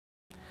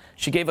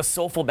She gave us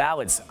soulful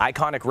ballads,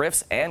 iconic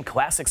riffs, and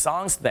classic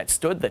songs that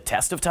stood the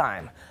test of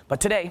time. But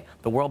today,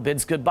 the world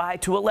bids goodbye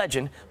to a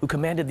legend who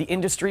commanded the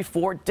industry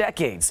for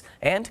decades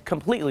and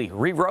completely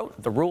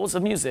rewrote the rules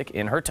of music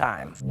in her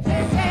time.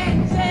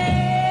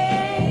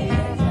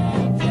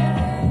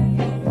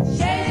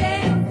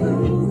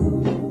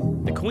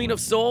 The Queen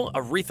of Soul,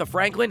 Aretha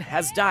Franklin,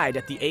 has died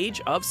at the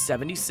age of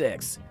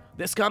 76.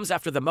 This comes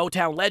after the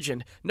Motown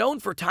legend, known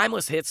for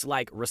timeless hits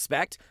like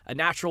Respect, A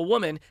Natural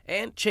Woman,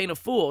 and Chain of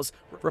Fools,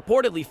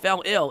 reportedly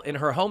fell ill in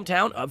her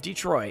hometown of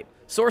Detroit.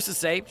 Sources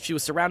say she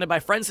was surrounded by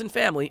friends and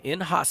family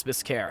in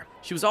hospice care.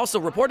 She was also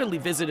reportedly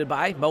visited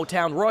by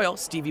Motown royal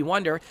Stevie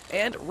Wonder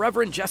and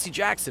Reverend Jesse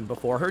Jackson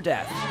before her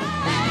death.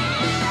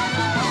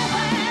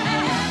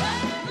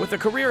 With a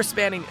career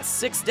spanning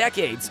 6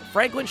 decades,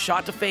 Franklin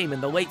shot to fame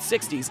in the late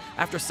 60s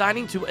after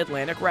signing to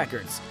Atlantic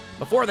Records.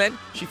 Before then,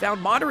 she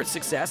found moderate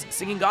success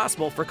singing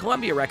gospel for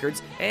Columbia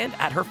Records and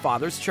at her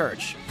father's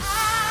church.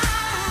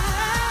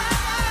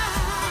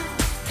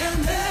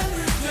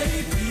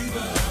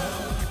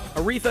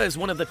 Aretha is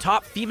one of the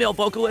top female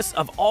vocalists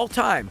of all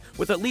time,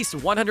 with at least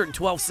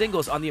 112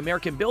 singles on the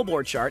American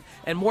Billboard chart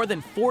and more than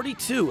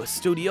 42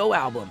 studio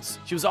albums.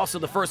 She was also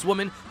the first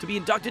woman to be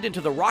inducted into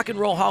the Rock and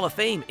Roll Hall of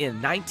Fame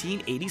in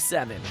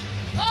 1987.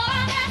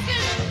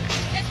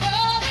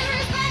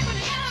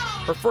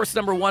 Her first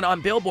 #1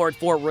 on Billboard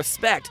for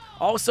Respect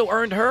also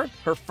earned her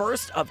her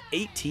first of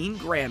 18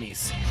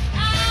 Grammys.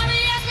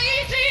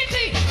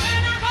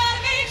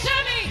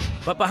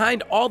 But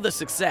behind all the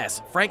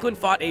success, Franklin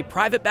fought a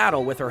private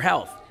battle with her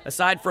health.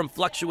 Aside from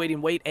fluctuating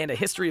weight and a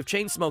history of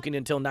chain smoking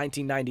until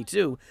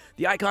 1992,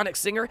 the iconic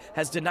singer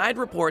has denied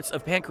reports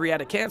of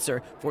pancreatic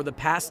cancer for the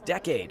past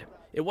decade.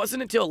 It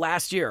wasn't until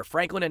last year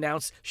Franklin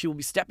announced she will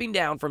be stepping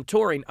down from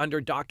touring under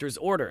doctor's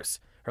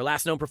orders. Her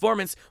last known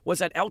performance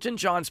was at Elton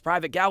John's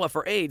private gala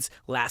for AIDS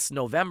last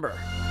November.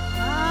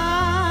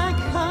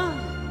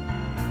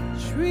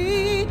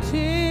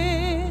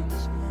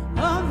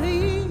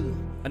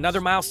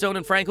 Another milestone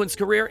in Franklin's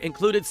career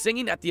included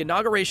singing at the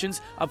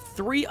inaugurations of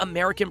 3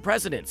 American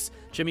presidents,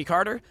 Jimmy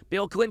Carter,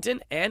 Bill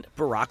Clinton, and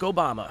Barack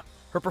Obama.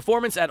 Her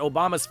performance at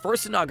Obama's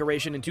first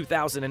inauguration in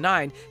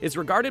 2009 is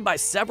regarded by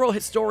several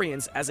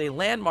historians as a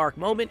landmark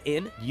moment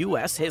in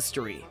U.S.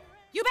 history.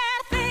 You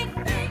better think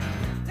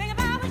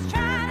about what you're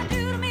trying to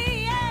do to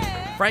me,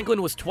 yeah.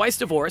 Franklin was twice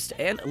divorced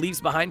and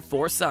leaves behind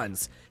 4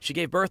 sons. She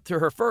gave birth to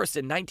her first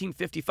in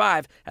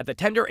 1955 at the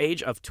tender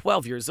age of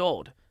 12 years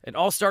old. An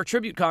all-star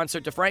tribute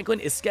concert to Franklin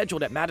is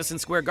scheduled at Madison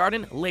Square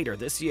Garden later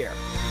this year.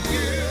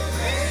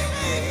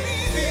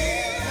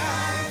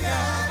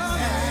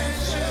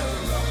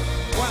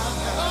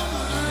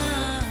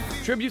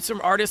 Tributes from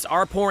artists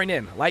are pouring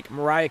in, like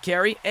Mariah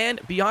Carey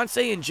and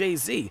Beyoncé and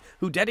Jay-Z,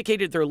 who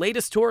dedicated their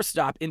latest tour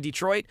stop in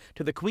Detroit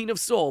to the Queen of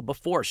Soul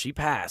before she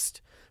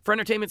passed. For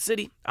Entertainment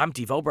City, I'm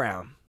Devo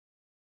Brown.